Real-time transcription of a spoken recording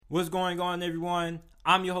What's going on, everyone?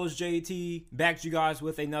 I'm your host, JT, back to you guys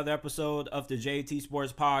with another episode of the JT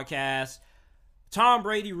Sports Podcast. Tom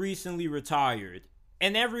Brady recently retired,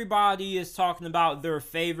 and everybody is talking about their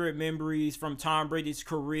favorite memories from Tom Brady's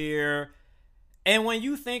career. And when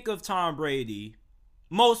you think of Tom Brady,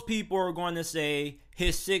 most people are going to say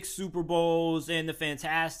his 6 Super Bowls and the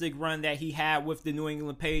fantastic run that he had with the New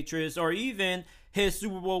England Patriots, or even his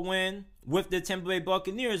Super Bowl win with the Tampa Bay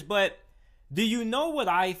Buccaneers. But do you know what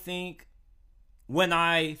I think when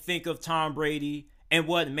I think of Tom Brady and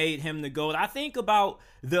what made him the GOAT? I think about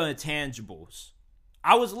the intangibles.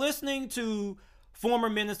 I was listening to former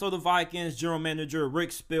Minnesota Vikings general manager Rick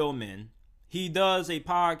Spielman. He does a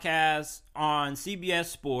podcast on CBS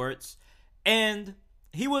Sports, and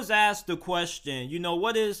he was asked the question,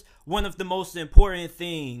 what is one of the most important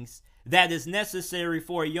things that is necessary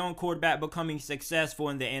for a young quarterback becoming successful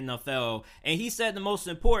in the NFL? And he said the most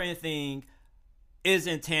important thing is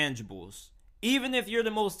intangibles. Even if you're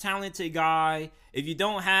the most talented guy, if you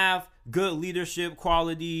don't have good leadership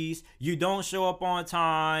qualities, you don't show up on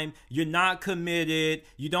time, you're not committed,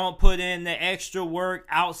 you don't put in the extra work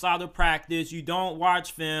outside of practice, you don't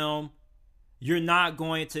watch film, you're not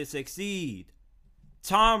going to succeed.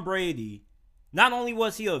 Tom Brady, not only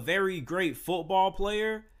was he a very great football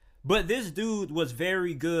player, but this dude was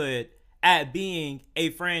very good at being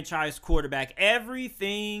a franchise quarterback.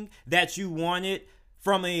 Everything that you wanted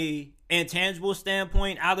from a intangible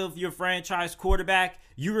standpoint out of your franchise quarterback,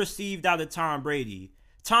 you received out of Tom Brady.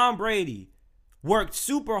 Tom Brady worked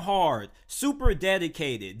super hard, super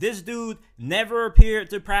dedicated. This dude never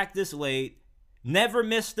appeared to practice late, never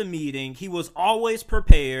missed a meeting. He was always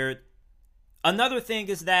prepared. Another thing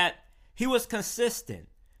is that he was consistent.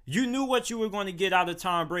 You knew what you were going to get out of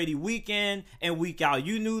Tom Brady week in and week out.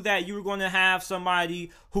 You knew that you were going to have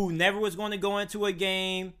somebody who never was going to go into a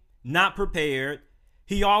game not prepared.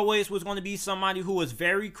 He always was going to be somebody who was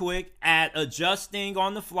very quick at adjusting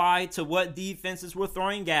on the fly to what defenses were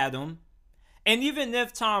throwing at him. And even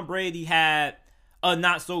if Tom Brady had a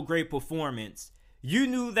not so great performance, you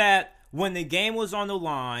knew that when the game was on the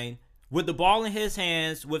line, with the ball in his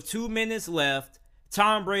hands, with 2 minutes left,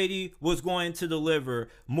 Tom Brady was going to deliver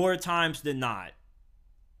more times than not.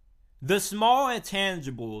 The small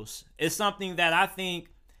intangibles is something that I think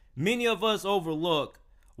many of us overlook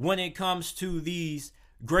when it comes to these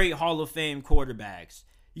great Hall of Fame quarterbacks.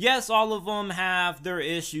 Yes, all of them have their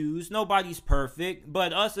issues. Nobody's perfect,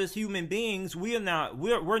 but us as human beings, we're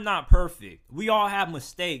not perfect. We all have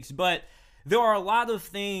mistakes, but there are a lot of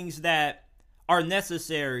things that are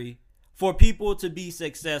necessary for people to be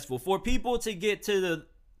successful, for people to get to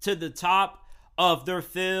the top of their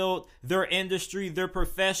field, their industry, their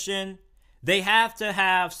profession. They have to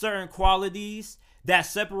have certain qualities that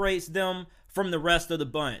separates them from the rest of the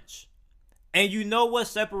bunch. And you know what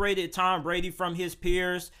separated Tom Brady from his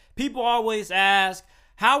peers? People always ask,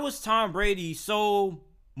 how was Tom Brady so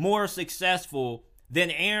more successful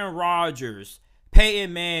than Aaron Rodgers,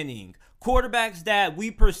 Peyton Manning, quarterbacks that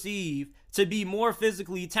we perceive to be more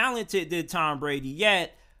physically talented than Tom Brady,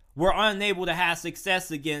 yet were unable to have success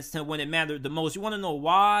against him when it mattered the most? You want to know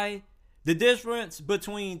why? The difference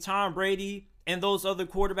between Tom Brady and those other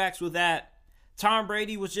quarterbacks was that Tom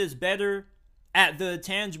Brady was just better at the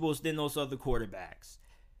intangibles than those other quarterbacks.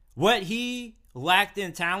 What he lacked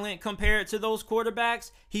in talent compared to those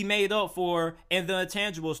quarterbacks, he made up for in the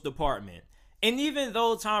intangibles department. And even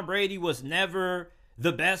though Tom Brady was never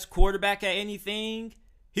the best quarterback at anything,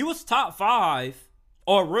 he was top 5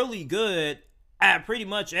 or really good at pretty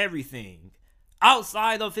much everything.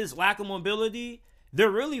 Outside of his lack of mobility, there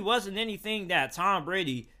really wasn't anything that Tom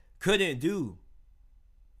Brady couldn't do.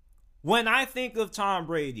 When I think of Tom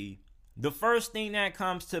Brady, the first thing that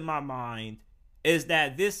comes to my mind is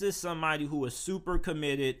that this is somebody who was super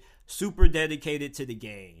committed, super dedicated to the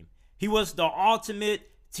game. He was the ultimate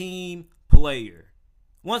team player.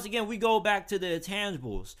 Once again, we go back to the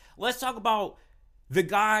intangibles. Let's talk about the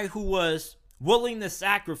guy who was willing to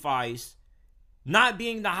sacrifice not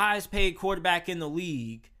being the highest paid quarterback in the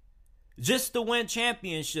league just to win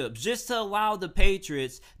championships, just to allow the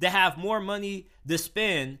Patriots to have more money to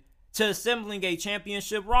spend to assembling a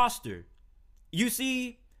championship roster. You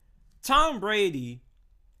see, Tom Brady,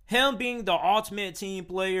 him being the ultimate team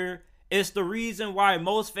player, is the reason why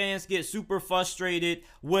most fans get super frustrated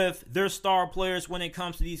with their star players when it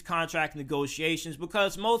comes to these contract negotiations,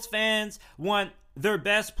 because most fans want their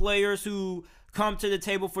best players who come to the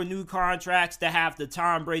table for new contracts to have the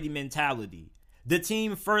Tom Brady mentality, the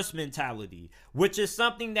team first mentality, which is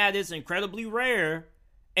something that is incredibly rare,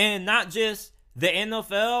 and not just the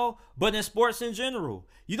NFL, but in sports in general.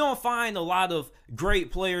 You don't find a lot of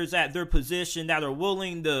great players at their position that are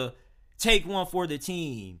willing to take one for the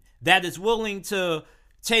team, that is willing to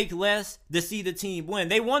take less to see the team win.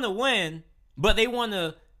 They want to win, but they want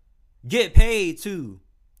to get paid too.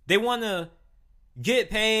 They want to get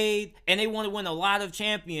paid and they want to win a lot of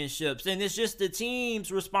championships. And it's just the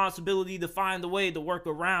team's responsibility to find a way to work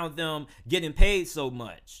around them getting paid so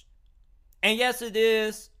much. And yes, it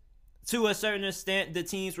is to a certain extent the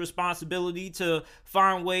team's responsibility to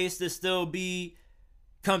find ways to still be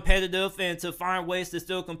competitive and to find ways to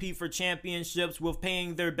still compete for championships with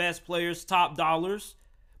paying their best players top dollars.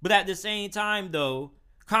 But at the same time, though,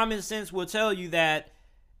 common sense will tell you that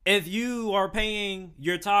if you are paying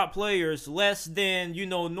your top players less than,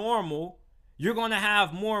 normal, you're going to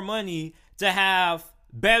have more money to have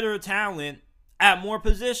better talent at more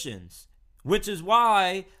positions, which is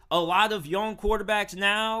why a lot of young quarterbacks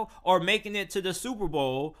now are making it to the Super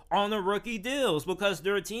Bowl on the rookie deals because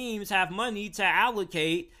their teams have money to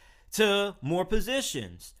allocate to more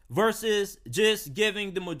positions versus just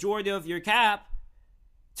giving the majority of your cap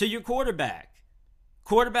to your quarterback.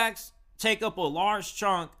 Quarterbacks take up a large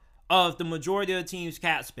chunk of the majority of the team's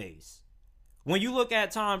cap space. When you look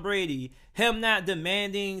at Tom Brady, him not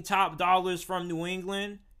demanding top dollars from New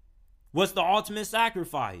England was the ultimate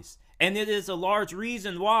sacrifice. And it is a large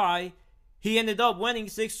reason why he ended up winning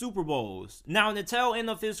 6 Super Bowls. Now, in the tail end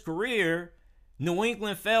of his career, New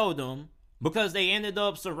England failed him because they ended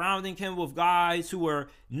up surrounding him with guys who were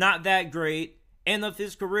not that great. End of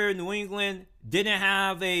his career, New England didn't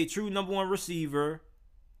have a true number one receiver.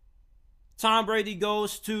 Tom Brady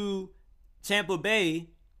goes to Tampa Bay.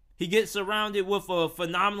 He gets surrounded with a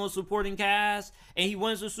phenomenal supporting cast, and he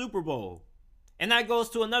wins the Super Bowl. And that goes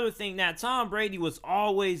to another thing, that Tom Brady was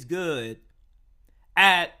always good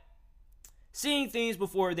at seeing things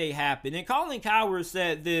before they happen. And Colin Cowherd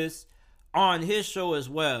said this on his show as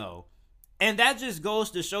well. And that just goes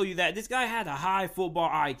to show you that this guy had a high football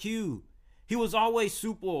IQ. He was always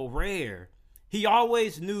super rare. He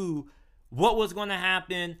always knew what was going to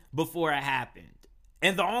happen before it happened.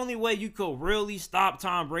 And the only way you could really stop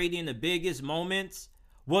Tom Brady in the biggest moments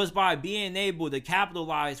was by being able to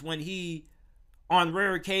capitalize when he, on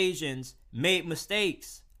rare occasions, made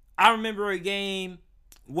mistakes. I remember a game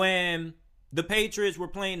when the Patriots were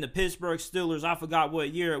playing the Pittsburgh Steelers. I forgot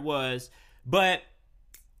what year it was. But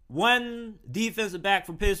one defensive back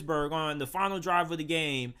for Pittsburgh on the final drive of the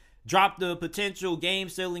game dropped the potential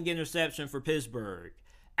game-sealing interception for Pittsburgh.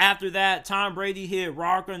 After that, Tom Brady hit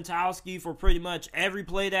Rob Gronkowski for pretty much every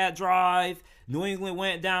play that drive. New England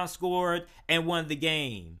went down, scored, and won the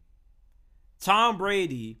game. Tom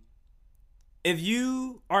Brady, if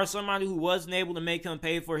you are somebody who wasn't able to make him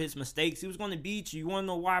pay for his mistakes, he was going to beat you. You want to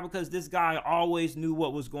know why? Because this guy always knew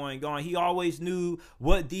what was going on. He always knew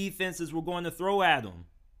what defenses were going to throw at him.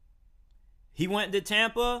 He went to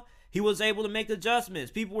Tampa. He was able to make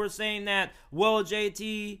adjustments. People were saying that, well,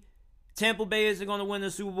 JT, Tampa Bay isn't going to win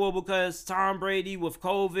the Super Bowl because Tom Brady, with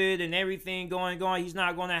COVID and everything going on, he's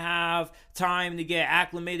not going to have time to get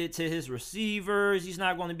acclimated to his receivers. He's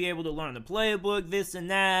not going to be able to learn the playbook, this and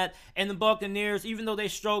that. And the Buccaneers, even though they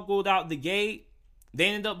struggled out the gate, they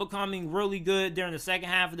ended up becoming really good during the second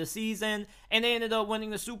half of the season, and they ended up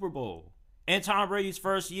winning the Super Bowl in Tom Brady's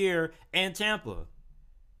first year in Tampa.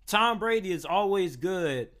 Tom Brady is always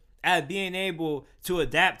good at being able to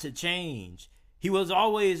adapt to change. He was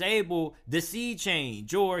always able to see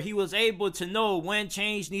change, or he was able to know when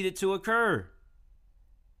change needed to occur.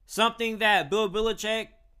 Something that Bill Belichick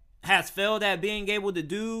has failed at being able to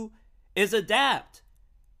do is adapt.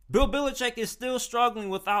 Bill Belichick is still struggling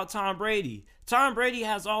without Tom Brady. Tom Brady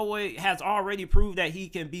has already proved that he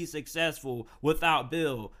can be successful without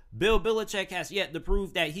Bill. Bill Belichick has yet to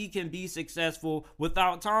prove that he can be successful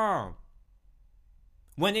without Tom.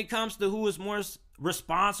 When it comes to who is more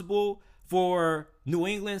responsible for New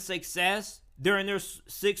England's success during their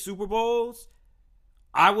 6 Super Bowls,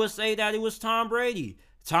 I would say that it was Tom Brady.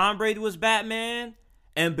 Tom Brady was Batman,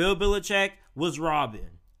 and Bill Belichick was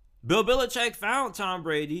Robin. Bill Belichick found Tom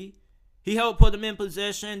Brady. He helped put him in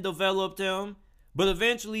position, developed him, but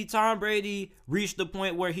eventually Tom Brady reached the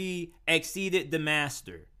point where he exceeded the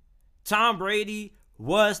master. Tom Brady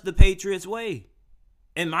was the Patriots way.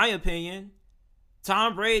 In my opinion,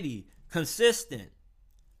 Tom Brady, consistent,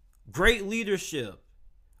 great leadership,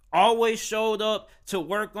 always showed up to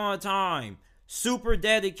work on time, super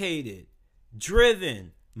dedicated,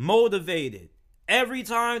 driven, motivated. Every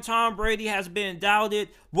time Tom Brady has been doubted,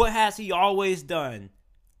 what has he always done?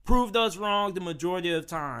 Proved us wrong the majority of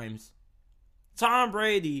times. Tom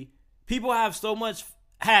Brady, people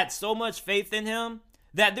had so much faith in him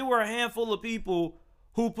that there were a handful of people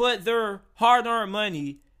who put their hard-earned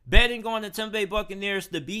money betting on the Tampa Bay Buccaneers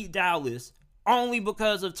to beat Dallas only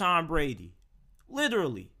because of Tom Brady.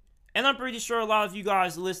 Literally. And I'm pretty sure a lot of you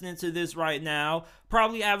guys listening to this right now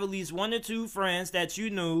probably have at least one or two friends that you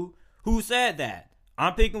knew who said that.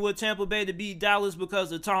 I'm picking with Tampa Bay to beat Dallas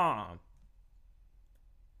because of Tom.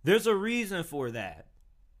 There's a reason for that.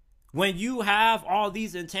 When you have all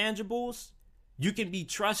these intangibles, you can be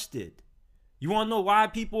trusted. You want to know why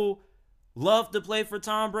people love to play for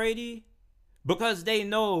Tom Brady? Because they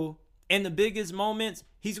know in the biggest moments,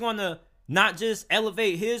 he's going to not just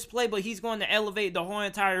elevate his play, but he's going to elevate the whole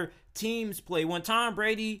entire team's play. When Tom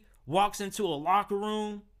Brady walks into a locker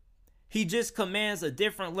room, he just commands a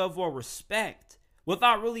different level of respect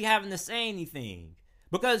without really having to say anything.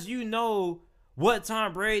 Because you know what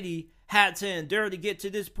Tom Brady had to endure to get to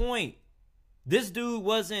this point. This dude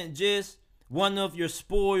wasn't just one of your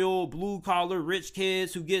spoiled, blue-collar, rich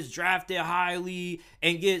kids who gets drafted highly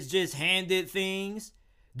and gets just handed things.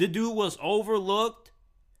 The dude was overlooked.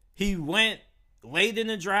 He went late in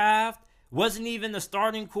the draft. Wasn't even the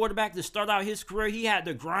starting quarterback to start out his career. He had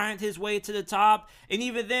to grind his way to the top. And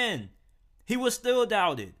even then, he was still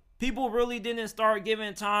doubted. People really didn't start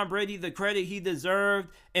giving Tom Brady the credit he deserved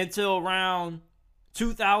until around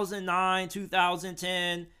 2009,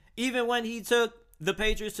 2010. Even when he took the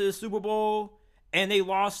Patriots to the Super Bowl and they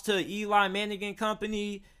lost to Eli Manning and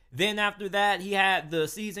company. Then after that, he had the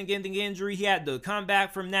season-ending injury. He had to come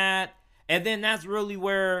back from that. And then that's really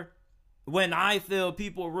when I feel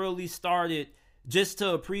people really started just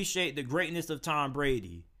to appreciate the greatness of Tom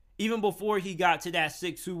Brady. Even before he got to that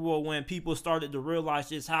sixth Super Bowl, when people started to realize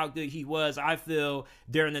just how good he was, I feel,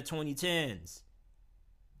 during the 2010s.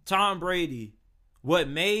 Tom Brady, what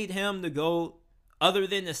made him the GOAT, other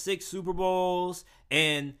than the 6 Super Bowls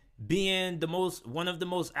and being one of the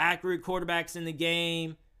most accurate quarterbacks in the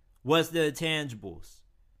game, was the intangibles.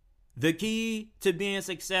 The key to being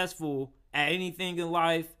successful at anything in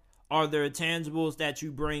life are the intangibles that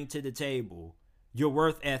you bring to the table. Your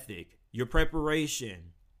work ethic, your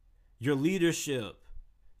preparation, your leadership,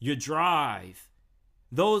 your drive.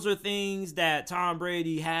 Those are things that Tom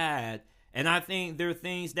Brady had, and I think they're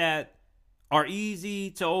things that are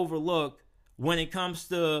easy to overlook when it comes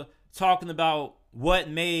to talking about what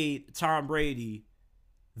made Tom Brady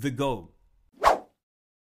the GOAT.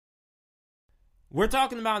 We're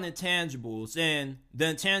talking about intangibles and the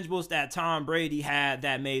intangibles that Tom Brady had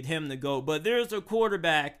that made him the GOAT. But there's a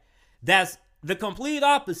quarterback that's the complete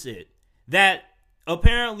opposite, that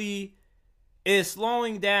apparently is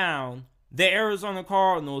slowing down the Arizona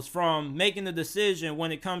Cardinals from making the decision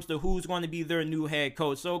when it comes to who's going to be their new head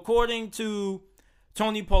coach. So according to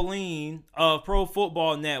Tony Pauline of Pro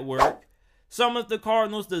Football Network, some of the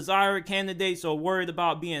Cardinals' desired candidates are worried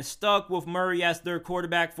about being stuck with Murray as their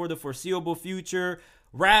quarterback for the foreseeable future.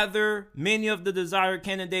 Rather, many of the desired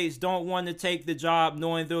candidates don't want to take the job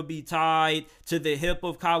knowing they'll be tied to the hip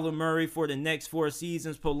of Kyler Murray for the next 4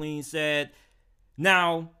 seasons, Pauline said.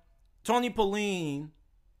 Now, Tony Pauline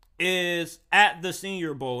is at the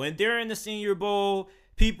Senior Bowl, and during the Senior Bowl,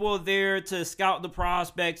 people are there to scout the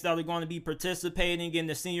prospects that are going to be participating in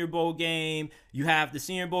the Senior Bowl game. You have the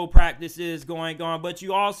Senior Bowl practices going on, but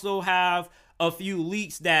you also have a few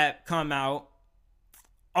leaks that come out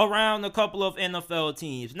around a couple of NFL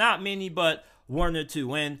teams. Not many, but 1 or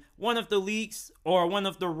 2. And one of the leaks, or one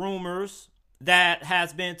of the rumors that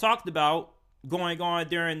has been talked about going on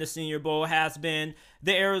during the Senior Bowl, has been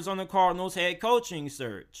the Arizona Cardinals head coaching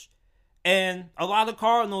search. And a lot of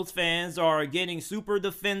Cardinals fans are getting super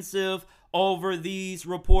defensive over these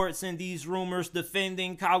reports and these rumors,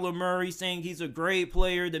 defending Kyler Murray, saying he's a great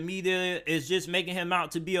player. The media is just making him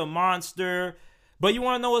out to be a monster. But you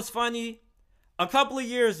want to know what's funny? A couple of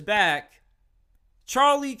years back,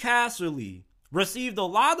 Charlie Casserly received a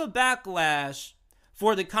lot of backlash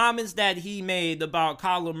for the comments that he made about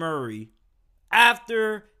Kyler Murray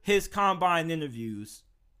after his combine interviews.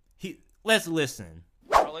 Let's listen.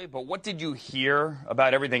 Charlie, but what did you hear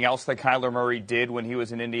about everything else that Kyler Murray did when he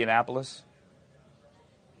was in Indianapolis?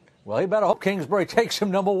 Well, he better hope Kingsbury takes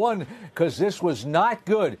him number 1, because this was not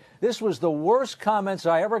good. This was the worst comments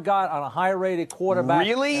I ever got on a high-rated quarterback.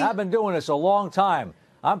 Really? And I've been doing this a long time.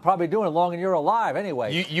 I'm probably doing it longer than you're alive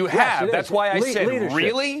anyway. You have. That's why I said, leadership.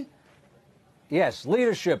 Really? Yes,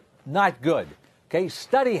 leadership, not good. Okay,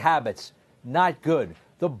 study habits, not good.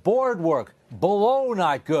 The board work, below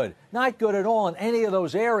not good. Not good at all in any of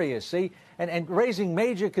those areas, see? and raising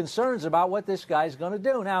major concerns about what this guy's going to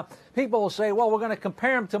do. Now, people will say, well, we're going to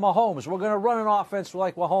compare him to Mahomes. We're going to run an offense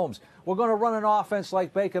like Mahomes. We're going to run an offense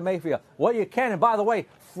like Baker Mayfield. Well, you can. And by the way,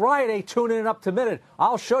 Friday, tune in up to minute.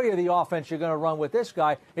 I'll show you the offense you're going to run with this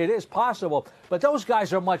guy. It is possible. But those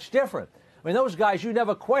guys are much different. I mean, those guys, you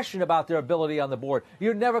never question about their ability on the board.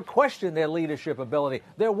 You never question their leadership ability,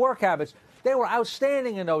 their work habits. They were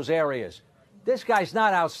outstanding in those areas. This guy's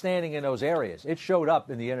not outstanding in those areas. It showed up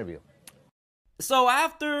in the interview. So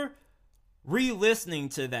after re-listening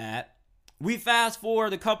to that, we fast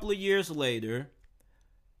forward a couple of years later.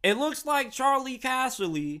 It looks like Charlie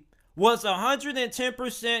Casserly was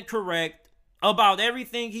 110% correct about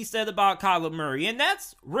everything he said about Kyler Murray. And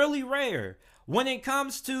that's really rare. When it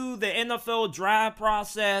comes to the NFL draft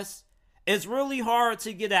process, it's really hard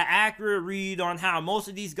to get an accurate read on how most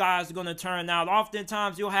of these guys are going to turn out.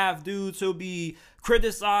 Oftentimes, you'll have dudes who'll be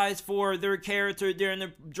criticized for their character during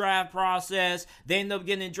the draft process. They end up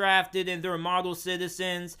getting drafted and they're model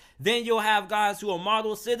citizens. Then you'll have guys who are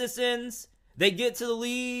model citizens. They get to the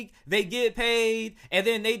league, they get paid, and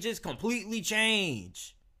then they just completely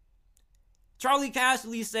change. Charlie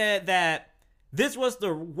Casserly said that this was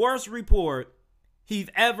the worst report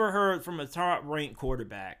he've ever heard from a top-ranked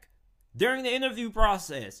quarterback. During the interview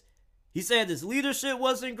process, he said his leadership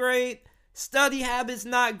wasn't great, study habits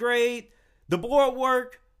not great, the board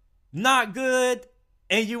work not good,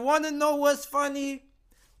 and you want to know what's funny?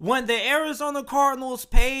 When the Arizona Cardinals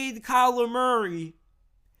paid Kyler Murray,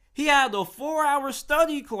 he had a 4-hour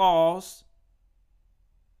study clause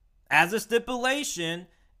as a stipulation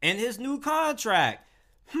in his new contract.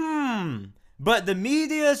 But the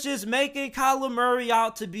media is just making Kyler Murray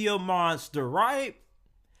out to be a monster, right?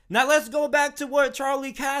 Now let's go back to what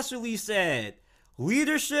Charlie Casserly said.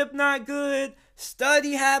 Leadership not good,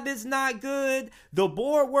 study habits not good, the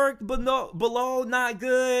board work below not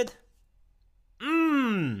good.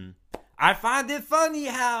 I find it funny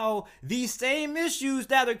how these same issues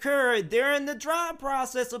that occurred during the draft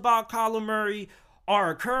process about Kyler Murray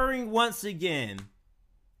are occurring once again.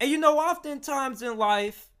 And you know, oftentimes in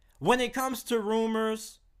life, when it comes to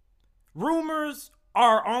rumors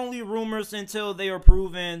are only rumors until they are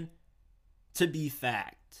proven to be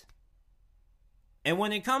fact. And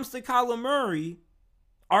when it comes to Kyler Murray,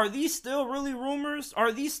 are these still really rumors?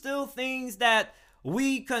 Are these still things that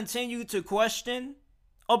we continue to question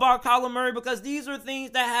about Kyler Murray? Because these are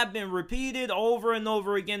things that have been repeated over and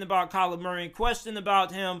over again about Kyler Murray and questioned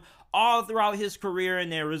about him all throughout his career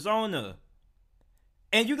in Arizona.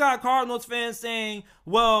 And you got Cardinals fans saying,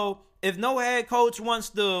 well, if no head coach wants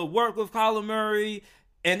to work with Kyler Murray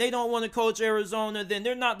and they don't want to coach Arizona, then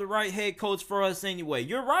they're not the right head coach for us anyway.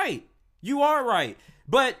 You're right. You are right.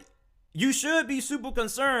 But you should be super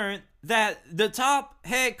concerned that the top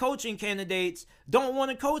head coaching candidates don't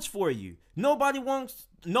want to coach for you. Nobody wants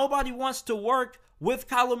to work with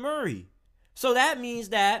Kyler Murray. So that means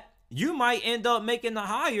that you might end up making a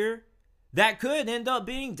hire that could end up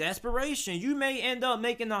being desperation. You may end up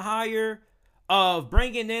making a hire of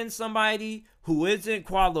bringing in somebody who isn't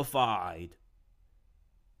qualified.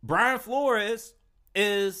 Brian Flores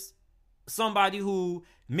is somebody who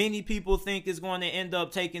many people think is going to end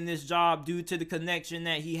up taking this job due to the connection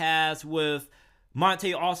that he has with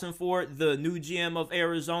Monte Austin-Fort, the new GM of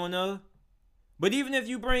Arizona. But even if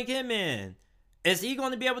you bring him in, is he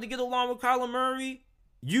going to be able to get along with Kyler Murray?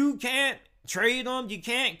 You can't trade him. You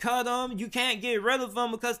can't cut him. You can't get rid of him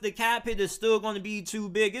because the cap hit is still going to be too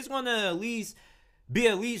big. It's going to be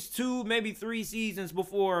at least 2, maybe 3 seasons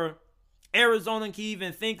before Arizona can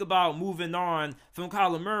even think about moving on from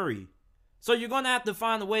Kyler Murray. So you're going to have to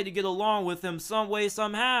find a way to get along with him some way,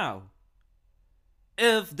 somehow.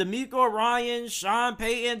 If DeMeco Ryans, Sean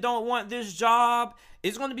Payton don't want this job,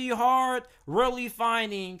 it's going to be hard really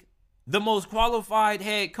finding the most qualified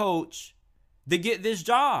head coach to get this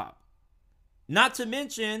job. Not to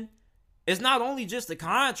mention, it's not only just a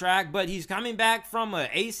contract, but he's coming back from an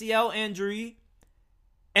ACL injury.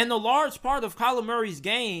 And a large part of Kyler Murray's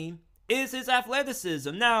game is his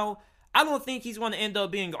athleticism. Now, I don't think he's going to end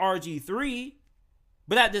up being RG3,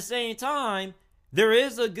 but at the same time, there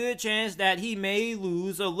is a good chance that he may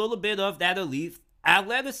lose a little bit of that elite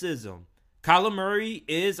athleticism. Kyler Murray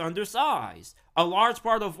is undersized. A large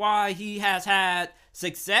part of why he has had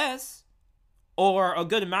success, or a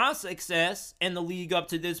good amount of success in the league up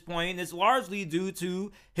to this point, is largely due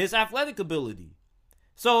to his athletic ability.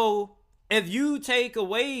 So, if you take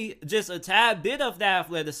away just a tad bit of that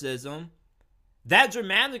athleticism, that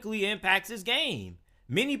dramatically impacts his game.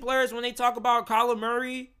 Many players, when they talk about Kyler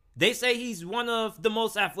Murray, they say he's one of the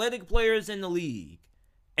most athletic players in the league.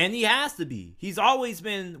 And he has to be. He's always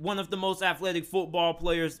been one of the most athletic football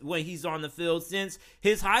players when he's on the field since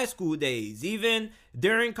his high school days. Even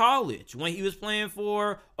during college, when he was playing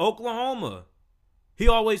for Oklahoma, he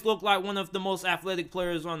always looked like one of the most athletic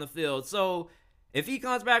players on the field. So if he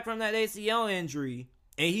comes back from that ACL injury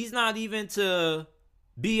and he's not even to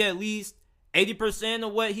be at least 80%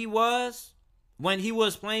 of what he was when he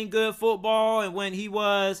was playing good football and when he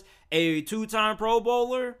was a 2-time Pro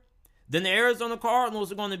Bowler, then the Arizona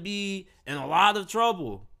Cardinals are going to be in a lot of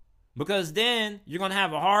trouble, because then you're going to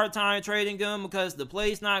have a hard time trading him because the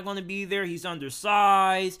play's not going to be there. He's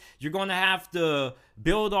undersized. You're going to have to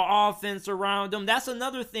build an offense around him. That's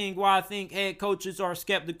another thing why I think head coaches are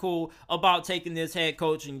skeptical about taking this head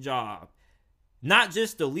coaching job. Not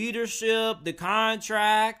just the leadership, the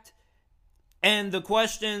contract, and the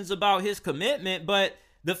questions about his commitment, but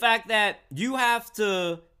the fact that you have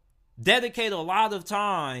to dedicate a lot of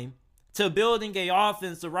time to building an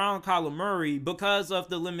offense around Kyler Murray because of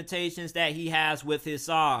the limitations that he has with his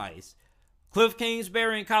size. Cliff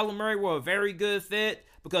Kingsbury and Kyler Murray were a very good fit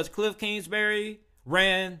because Cliff Kingsbury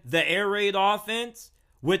ran the air raid offense,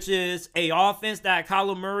 which is an offense that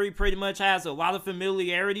Kyler Murray pretty much has a lot of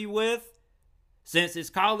familiarity with since his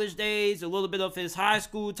college days, a little bit of his high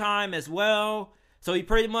school time as well. So he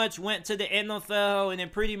pretty much went to the NFL and then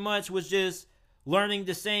pretty much was just learning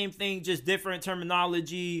the same thing, just different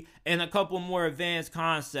terminology and a couple more advanced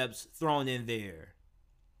concepts thrown in there.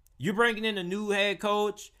 You're bringing in a new head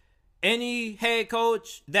coach. Any head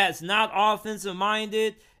coach that's not offensive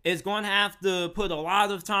minded is going to have to put a lot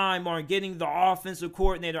of time on getting the offensive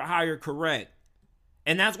coordinator hire correct.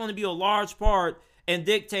 And that's going to be a large part in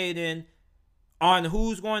dictating on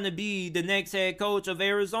who's going to be the next head coach of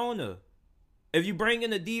Arizona. If you bring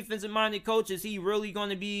in a defensive-minded coach, is he really going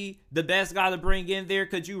to be the best guy to bring in there?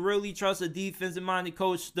 Could you really trust a defensive-minded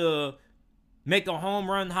coach to make a home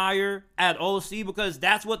run hire at OC? Because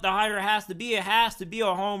that's what the hire has to be. It has to be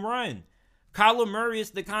a home run. Kyler Murray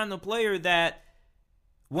is the kind of player that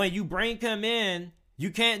when you bring him in, you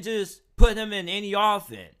can't just put him in any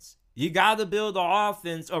offense. You got to build an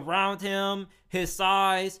offense around him, his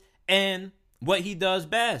size, and what he does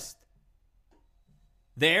best.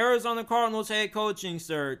 The Arizona Cardinals head coaching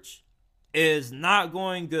search is not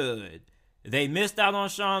going good. They missed out on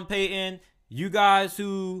Sean Payton. You guys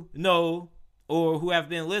who know or who have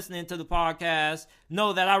been listening to the podcast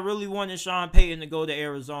know that I really wanted Sean Payton to go to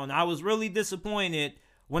Arizona. I was really disappointed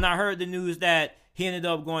when I heard the news that he ended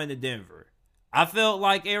up going to Denver. I felt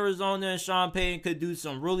like Arizona and Sean Payton could do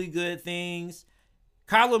some really good things.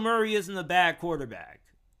 Kyler Murray isn't a bad quarterback.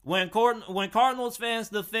 When Cardinals fans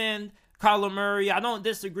defend Kyler Murray, I don't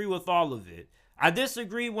disagree with all of it. I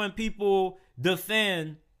disagree when people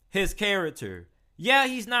defend his character. Yeah,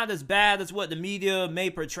 he's not as bad as what the media may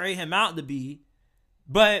portray him out to be,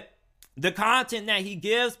 but the content that he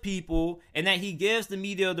gives people and that he gives the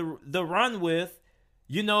media the run with,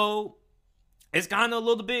 you know, it's kind of a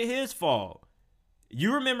little bit his fault.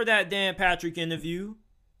 You remember that Dan Patrick interview.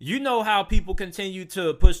 You know how people continue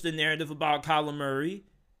to push the narrative about Kyler Murray.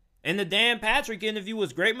 And the Dan Patrick interview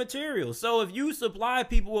was great material. So if you supply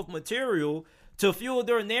people with material to fuel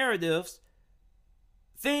their narratives,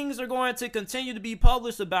 things are going to continue to be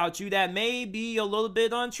published about you that may be a little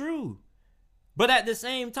bit untrue. But at the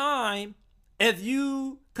same time, if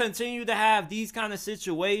you continue to have these kind of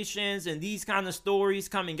situations and these kind of stories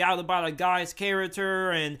coming out about a guy's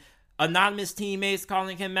character and anonymous teammates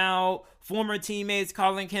calling him out, former teammates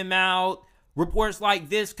calling him out, reports like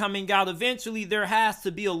this coming out, eventually there has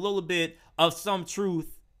to be a little bit of some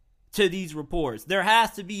truth to these reports. There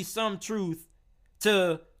has to be some truth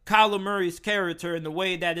to Kyler Murray's character and the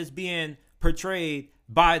way that it's being portrayed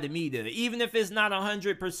by the media. Even if it's not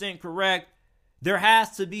 100% correct, there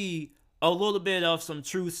has to be a little bit of some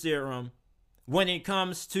truth serum when it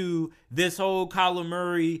comes to this whole Kyler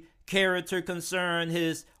Murray character concern,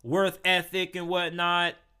 his work ethic and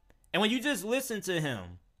whatnot. And when you just listen to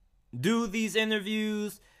him do these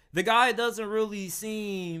interviews, the guy doesn't really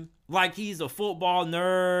seem like he's a football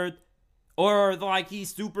nerd or like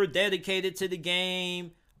he's super dedicated to the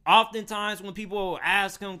game. Oftentimes when people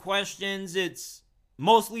ask him questions, it's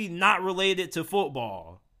mostly not related to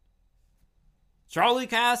football. Charlie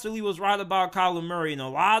Casserly was right about Kyler Murray, and a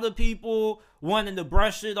lot of people wanted to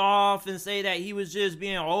brush it off and say that he was just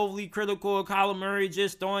being overly critical of Kyler Murray,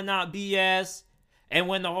 just throwing out BS. And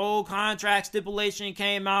when the whole contract stipulation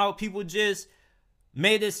came out, people just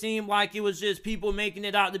made it seem like it was just people making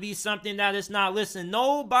it out to be something that it's not. Listen,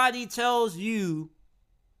 nobody tells you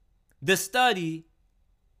the study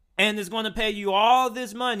and is going to pay you all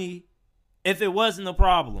this money if it wasn't a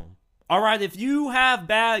problem. All right, if you have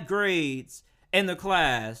bad grades in the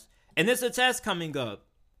class, and it's a test coming up,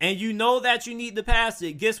 and you know that you need to pass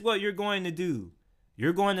it, guess what you're going to do?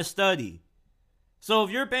 You're going to study. So if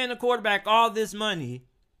you're paying the quarterback all this money,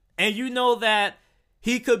 and you know that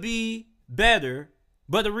he could be better,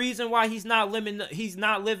 but the reason why he's not living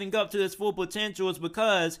up to his full potential is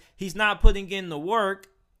because he's not putting in the work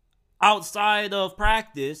outside of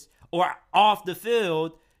practice or off the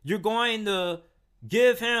field, you're going to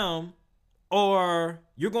give him, or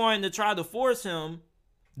you're going to try to force him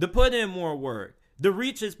to put in more work, to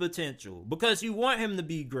reach his potential, because you want him to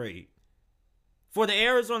be great. For the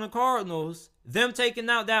Arizona Cardinals, them taking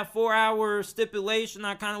out that 4-hour stipulation,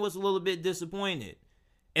 I kind of was a little bit disappointed.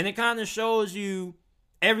 And it kind of shows you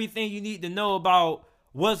everything you need to know about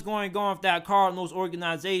what's going on with that Cardinals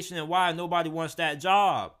organization and why nobody wants that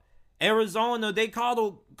job. Arizona, they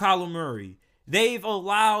coddled Kyler Murray. They've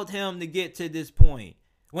allowed him to get to this point.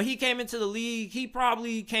 When he came into the league, he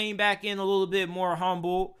probably came back in a little bit more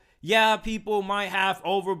humble. Yeah, people might have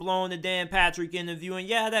overblown the Dan Patrick interview, and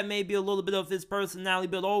yeah, that may be a little bit of his personality,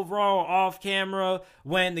 but overall, off camera,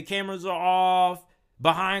 when the cameras are off,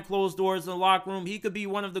 behind closed doors in the locker room, he could be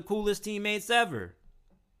one of the coolest teammates ever.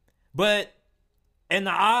 But in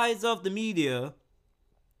the eyes of the media,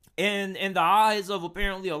 and in the eyes of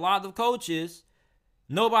apparently a lot of coaches,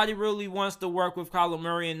 nobody really wants to work with Kyler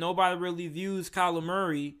Murray, and nobody really views Kyler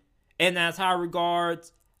Murray in as high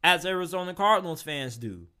regards as Arizona Cardinals fans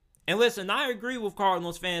do. And listen, I agree with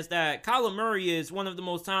Cardinals fans that Kyler Murray is one of the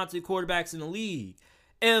most talented quarterbacks in the league.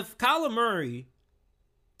 If Kyler Murray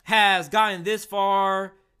has gotten this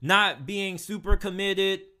far, not being super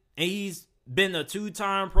committed, and he's been a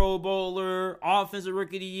 2-time Pro Bowler, Offensive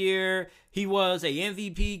Rookie of the Year, he was a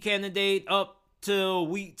MVP candidate up till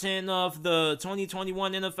week 10 of the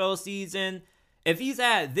 2021 NFL season. If he's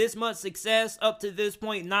had this much success up to this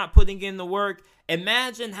point, not putting in the work,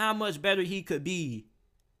 imagine how much better he could be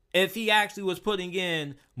if he actually was putting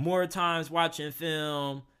in more times watching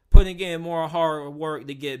film, putting in more hard work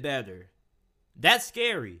to get better. That's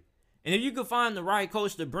scary. And if you could find the right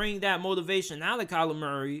coach to bring that motivation out of Kyler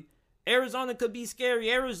Murray, Arizona could be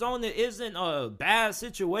scary. Arizona isn't a bad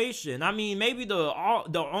situation. I mean, maybe the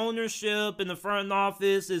ownership and the front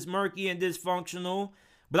office is murky and dysfunctional,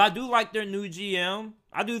 but I do like their new GM.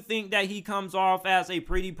 I do think that he comes off as a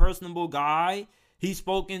pretty personable guy. He's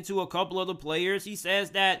spoken to a couple of the players. He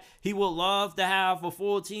says that he would love to have a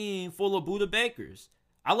full team full of Buda Bakers.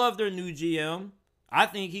 I love their new GM. I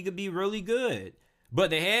think he could be really good.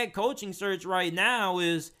 But the head coaching search right now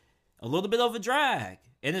is a little bit of a drag.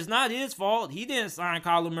 And it's not his fault. He didn't sign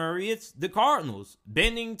Kyler Murray. It's the Cardinals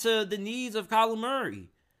bending to the needs of Kyler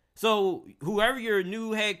Murray. So whoever your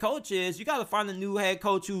new head coach is, you got to find a new head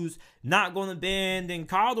coach who's not going to bend and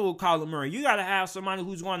coddle Kyler Murray. You got to have somebody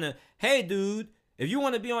who's going to, hey, dude, if you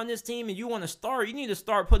want to be on this team and you want to start, you need to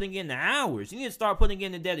start putting in the hours. You need to start putting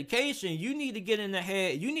in the dedication. You need to get in the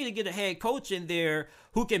head. You need to get a head coach in there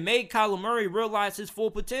who can make Kyler Murray realize his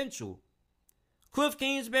full potential. Cliff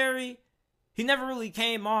Kingsbury, he never really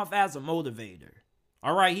came off as a motivator.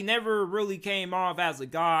 All right, he never really came off as a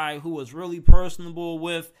guy who was really personable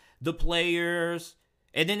with the players.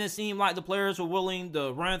 And then it seemed like the players were willing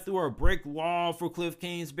to run through a brick wall for Cliff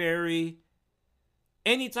Kingsbury.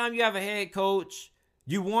 Anytime you have a head coach,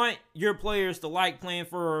 you want your players to like playing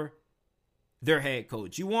for their head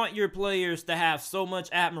coach. You want your players to have so much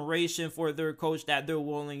admiration for their coach that they're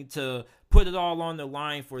willing to put it all on the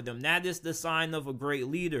line for them. That is the sign of a great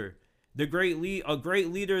leader. A great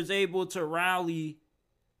leader is able to rally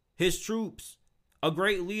his troops. A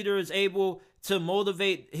great leader is able to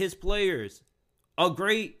motivate his players. A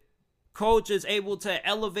great coach is able to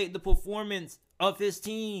elevate the performance of his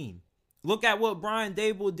team. Look at what Brian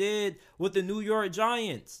Daboll did with the New York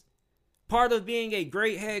Giants. Part of being a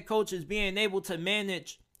great head coach is being able to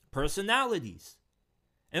manage personalities.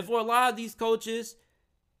 And for a lot of these coaches,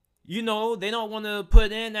 they don't want to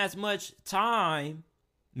put in as much time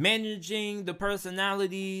managing the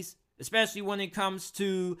personalities, especially when it comes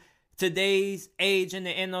to today's age in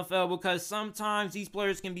the NFL, because sometimes these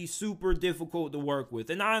players can be super difficult to work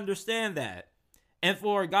with. And I understand that. And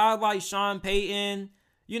for a guy like Sean Payton,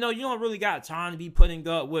 you don't really got time to be putting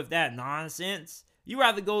up with that nonsense. You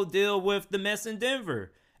rather go deal with the mess in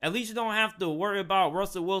Denver. At least you don't have to worry about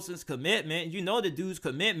Russell Wilson's commitment. You know the dude's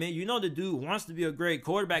commitment. You know the dude wants to be a great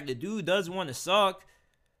quarterback. The dude doesn't want to suck.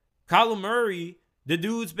 Kyler Murray, the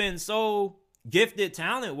dude's been so gifted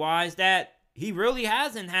talent-wise that he really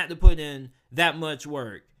hasn't had to put in that much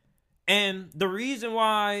work. And the reason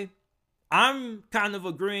why I'm kind of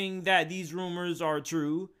agreeing that these rumors are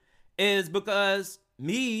true is because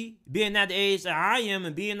me being at the age that I am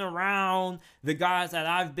and being around the guys that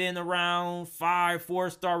I've been around, 5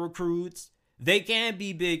 4-star recruits, they can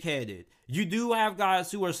be big-headed. You do have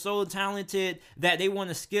guys who are so talented that they want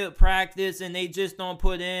to skip practice and they just don't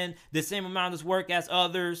put in the same amount of work as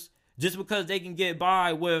others just because they can get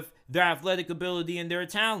by with their athletic ability and their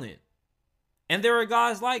talent. And there are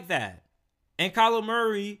guys like that. And Kyler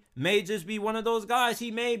Murray may just be one of those guys.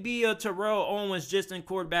 He may be a Terrell Owens just in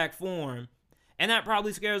quarterback form. And that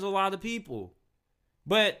probably scares a lot of people.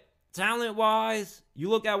 But talent-wise, you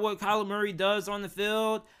look at what Kyler Murray does on the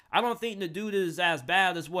field, I don't think the dude is as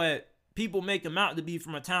bad as what people make him out to be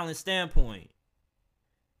from a talent standpoint.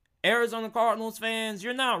 Arizona Cardinals fans,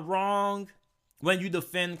 you're not wrong when you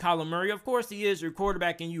defend Kyler Murray. Of course, he is your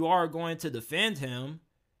quarterback and you are going to defend him.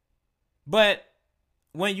 But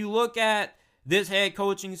when you look at this head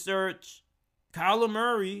coaching search, Kyler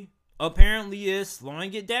Murray apparently is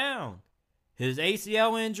slowing it down. His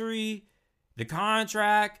ACL injury, the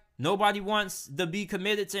contract, nobody wants to be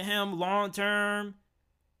committed to him long term.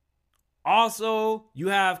 Also, you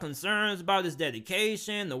have concerns about his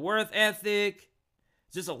dedication, the work ethic,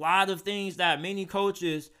 just a lot of things that many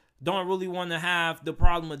coaches don't really want to have the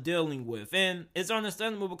problem of dealing with. And it's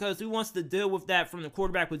understandable because who wants to deal with that from the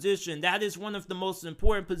quarterback position? That is one of the most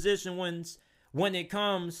important positions when it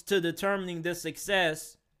comes to determining the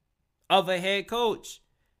success of a head coach.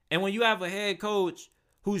 And when you have a head coach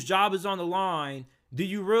whose job is on the line, do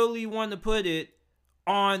you really want to put it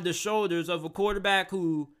on the shoulders of a quarterback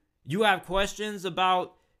who you have questions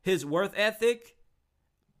about his work ethic?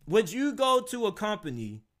 Would you go to a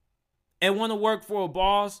company and want to work for a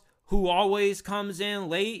boss who always comes in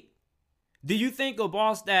late? Do you think a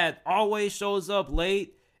boss that always shows up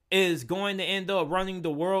late is going to end up running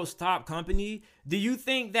the world's top company? Do you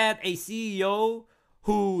think that a CEO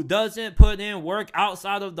who doesn't put in work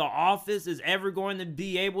outside of the office is ever going to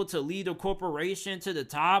be able to lead a corporation to the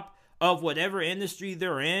top of whatever industry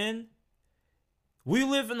they're in? We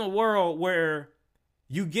live in a world where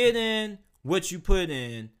you get in what you put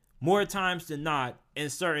in more times than not in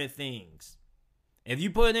certain things. If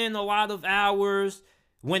you put in a lot of hours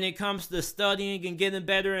when it comes to studying and getting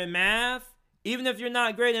better in math, even if you're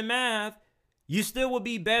not great in math, you still would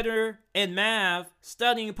be better in math,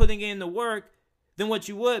 studying and putting in the work than what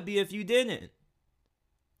you would be if you didn't.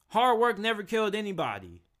 Hard work never killed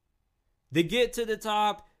anybody. To get to the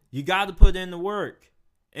top, you got to put in the work.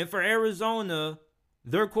 And for Arizona,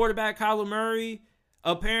 their quarterback Kyler Murray,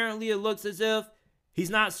 apparently it looks as if he's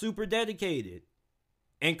not super dedicated.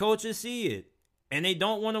 And coaches see it. And they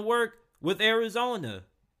don't want to work with Arizona.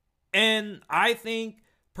 And I think,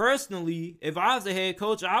 personally, if I was a head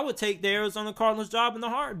coach, I would take the Arizona Cardinals job in a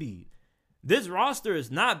heartbeat. This roster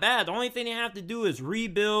is not bad. The only thing they have to do is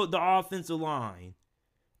rebuild the offensive line.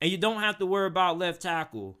 And you don't have to worry about left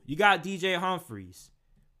tackle. You got DJ Humphries.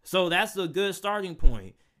 So that's a good starting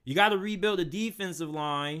point. You got to rebuild the defensive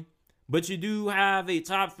line, but you do have a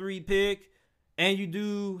top 3 pick, and you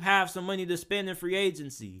do have some money to spend in free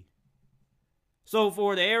agency. So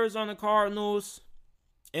for the Arizona Cardinals,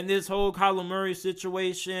 in this whole Kyler Murray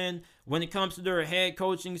situation, when it comes to their head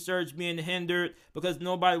coaching search being hindered because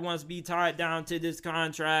nobody wants to be tied down to this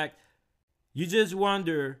contract, you just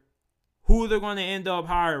wonder who they're going to end up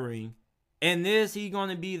hiring. And is he going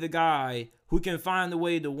to be the guy who can find a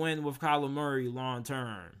way to win with Kyler Murray long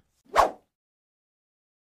term?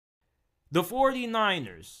 The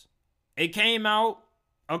 49ers. It came out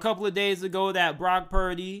a couple of days ago that Brock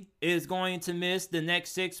Purdy is going to miss the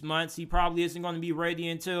next 6 months. He probably isn't going to be ready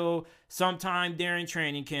until sometime during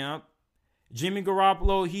training camp. Jimmy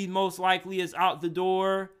Garoppolo, he most likely is out the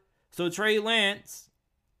door. So Trey Lance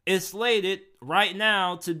is slated right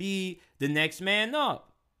now to be the next man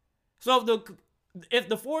up. So if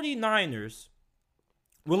the 49ers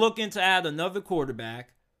were looking to add another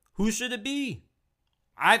quarterback, who should it be?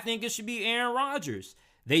 I think it should be Aaron Rodgers.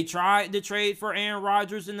 They tried to trade for Aaron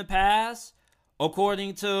Rodgers in the past.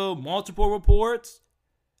 According to multiple reports,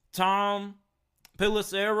 Tom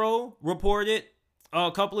Pelissero reported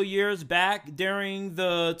a couple of years back during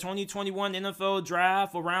the 2021 NFL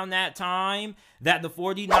draft around that time that the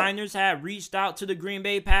 49ers had reached out to the Green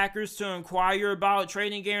Bay Packers to inquire about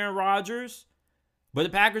trading Aaron Rodgers. But the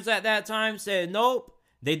Packers at that time said nope.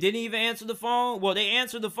 They didn't even answer the phone. Well, they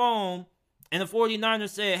answered the phone, and the 49ers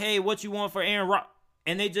said, hey, what you want for Aaron Rodgers?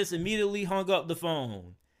 And they just immediately hung up the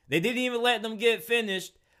phone. They didn't even let them get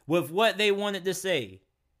finished with what they wanted to say.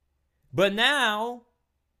 But now,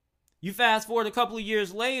 you fast forward a couple of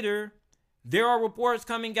years later, there are reports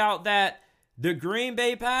coming out that the Green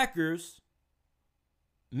Bay Packers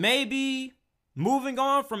may be moving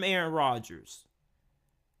on from Aaron Rodgers.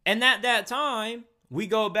 And at that time, we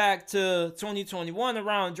go back to 2021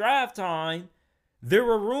 around draft time, there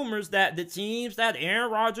were rumors that the teams that Aaron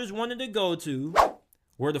Rodgers wanted to go to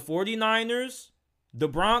were the 49ers, the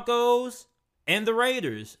Broncos, and the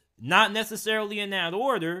Raiders. Not necessarily in that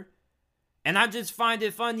order. And I just find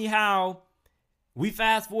it funny how we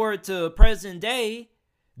fast forward to present day,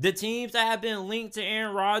 the teams that have been linked to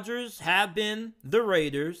Aaron Rodgers have been the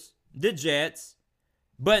Raiders, the Jets,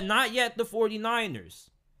 but not yet the 49ers.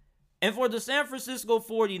 And for the San Francisco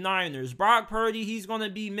 49ers, Brock Purdy, he's going to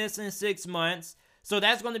be missing 6 months. So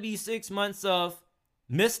that's going to be 6 months of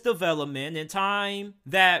missed development and time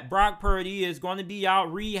that Brock Purdy is going to be out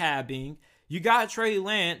rehabbing. You got Trey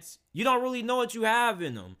Lance. You don't really know what you have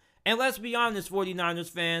in him. And let's be honest, 49ers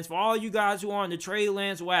fans, for all you guys who are on the Trey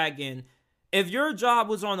Lance wagon, if your job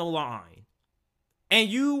was on the line and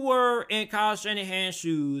you were in Kyle Shanahan's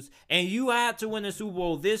shoes and you had to win the Super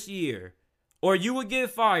Bowl this year, or you would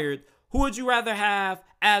get fired, who would you rather have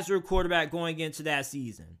as your quarterback going into that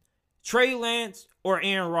season? Trey Lance or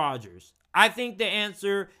Aaron Rodgers? I think the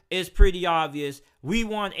answer is pretty obvious. We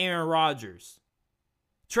want Aaron Rodgers.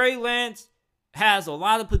 Trey Lance has a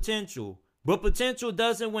lot of potential, but potential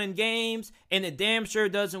doesn't win games, and it damn sure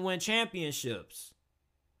doesn't win championships.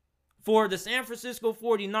 For the San Francisco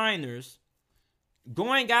 49ers,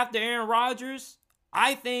 going after Aaron Rodgers,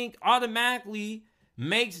 I think automatically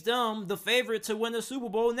makes them the favorite to win the Super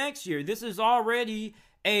Bowl next year. This is already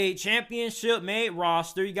a championship-made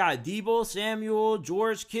roster. You got Deebo Samuel,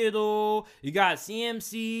 George Kittle, you got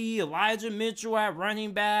CMC, Elijah Mitchell at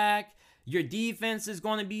running back. Your defense is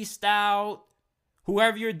going to be stout.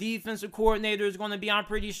 Whoever your defensive coordinator is going to be, I'm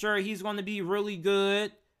pretty sure he's going to be really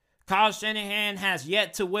good. Kyle Shanahan has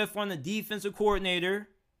yet to whiff on the defensive coordinator.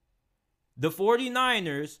 The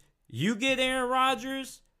 49ers, you get Aaron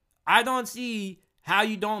Rodgers, I don't see how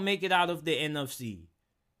you don't make it out of the NFC.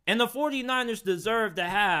 And the 49ers deserve to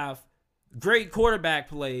have great quarterback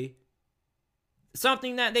play,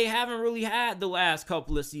 something that they haven't really had the last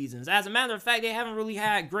couple of seasons. As a matter of fact, they haven't really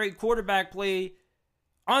had great quarterback play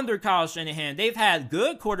under Kyle Shanahan. They've had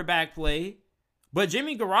good quarterback play, but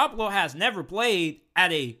Jimmy Garoppolo has never played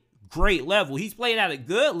at a great level. He's played at a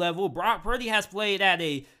good level. Brock Purdy has played at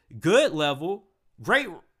a good level. Great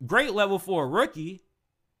level for a rookie.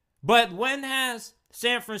 But when has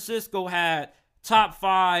San Francisco had top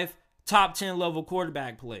 5, top 10 level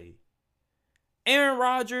quarterback play? Aaron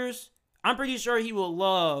Rodgers, I'm pretty sure he will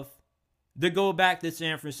love to go back to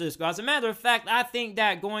San Francisco. As a matter of fact, I think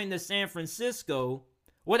that going to San Francisco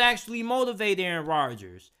would actually motivate Aaron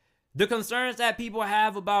Rodgers. The concerns that people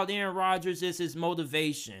have about Aaron Rodgers is his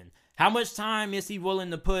motivation. How much time is he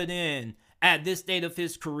willing to put in at this state of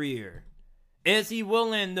his career? Is he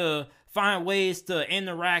willing to find ways to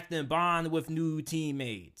interact and bond with new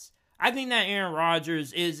teammates? I think that Aaron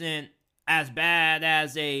Rodgers isn't as bad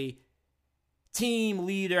as a team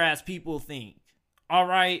leader as people think. All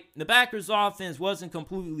right, the Packers offense wasn't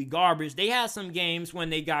completely garbage. They had some games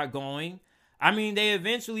when they got going. I mean, they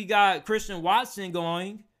eventually got Christian Watson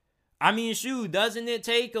going. I mean, shoot, doesn't it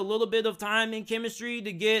take a little bit of time and chemistry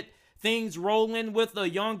to get things rolling with a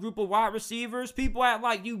young group of wide receivers? People act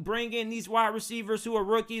like you bring in these wide receivers who are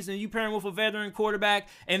rookies and you pair them with a veteran quarterback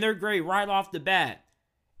and they're great right off the bat.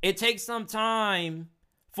 It takes some time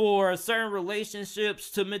for certain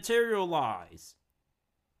relationships to materialize.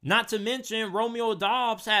 Not to mention, Romeo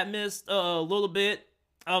Doubs had missed a little bit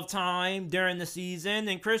of time during the season,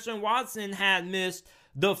 and Christian Watson had missed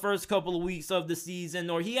the first couple of weeks of the season,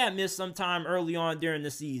 or he had missed some time early on during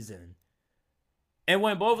the season. And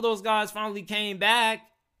when both of those guys finally came back,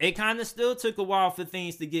 it kind of still took a while for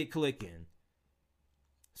things to get clicking.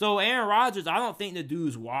 So Aaron Rodgers, I don't think the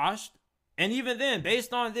dude's washed. And even then,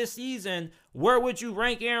 based on this season, where would you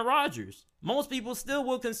rank Aaron Rodgers? Most people still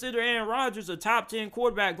will consider Aaron Rodgers a top 10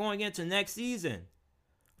 quarterback going into next season.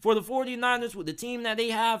 For the 49ers, with the team that they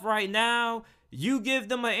have right now, you give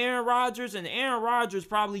them an Aaron Rodgers, and Aaron Rodgers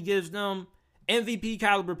probably gives them MVP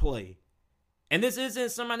caliber play. And this isn't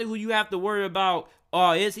somebody who you have to worry about,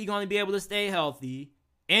 is he going to be able to stay healthy?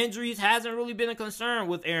 Injuries hasn't really been a concern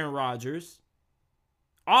with Aaron Rodgers.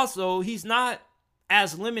 Also, he's not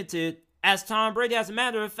as limited as Tom Brady. As a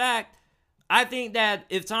matter of fact, I think that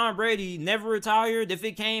if Tom Brady never retired, if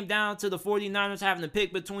it came down to the 49ers having to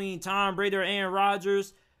pick between Tom Brady or Aaron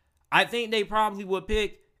Rodgers, I think they probably would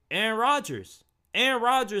pick Aaron Rodgers. Aaron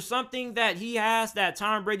Rodgers, something that he has that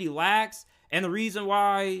Tom Brady lacks, and the reason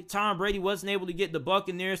why Tom Brady wasn't able to get the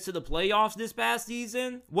Buccaneers to the playoffs this past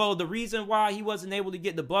season, well, the reason why he wasn't able to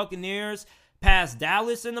get the Buccaneers past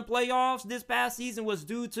Dallas in the playoffs this past season was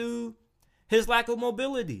due to his lack of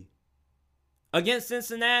mobility. Against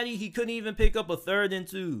Cincinnati, he couldn't even pick up a 3rd and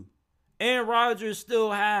 2. Aaron Rodgers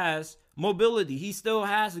still has mobility. He still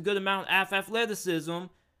has a good amount of athleticism,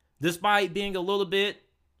 despite being a little bit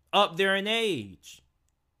up there in age.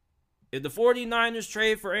 If the 49ers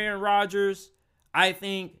trade for Aaron Rodgers, I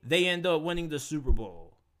think they end up winning the Super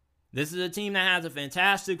Bowl. This is a team that has a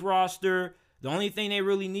fantastic roster. The only thing they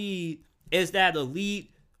really need is that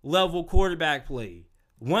elite level quarterback play.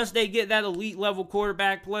 Once they get that elite level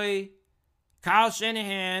quarterback play, Kyle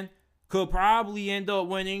Shanahan could probably end up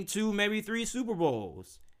winning 2, maybe 3 Super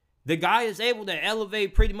Bowls. The guy is able to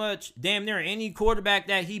elevate pretty much damn near any quarterback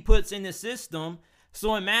that he puts in the system.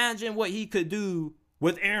 So imagine what he could do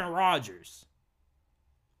with Aaron Rodgers.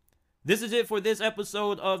 This is it for this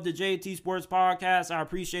episode of the JT Sports Podcast. I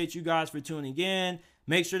appreciate you guys for tuning in.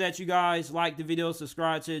 Make sure that you guys like the video,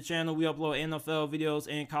 subscribe to the channel. We upload NFL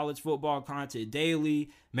videos and college football content daily.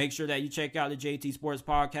 Make sure that you check out the JT Sports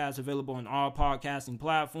Podcast, available on all podcasting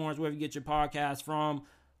platforms, wherever you get your podcasts from.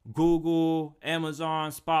 Google, Amazon,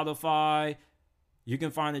 Spotify. You can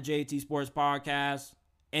find the JT Sports Podcast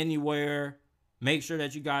anywhere. Make sure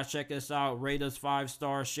that you guys check us out. Rate us 5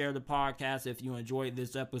 stars. Share the podcast if you enjoyed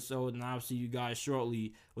this episode. And I'll see you guys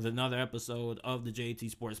shortly with another episode of the JT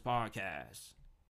Sports Podcast.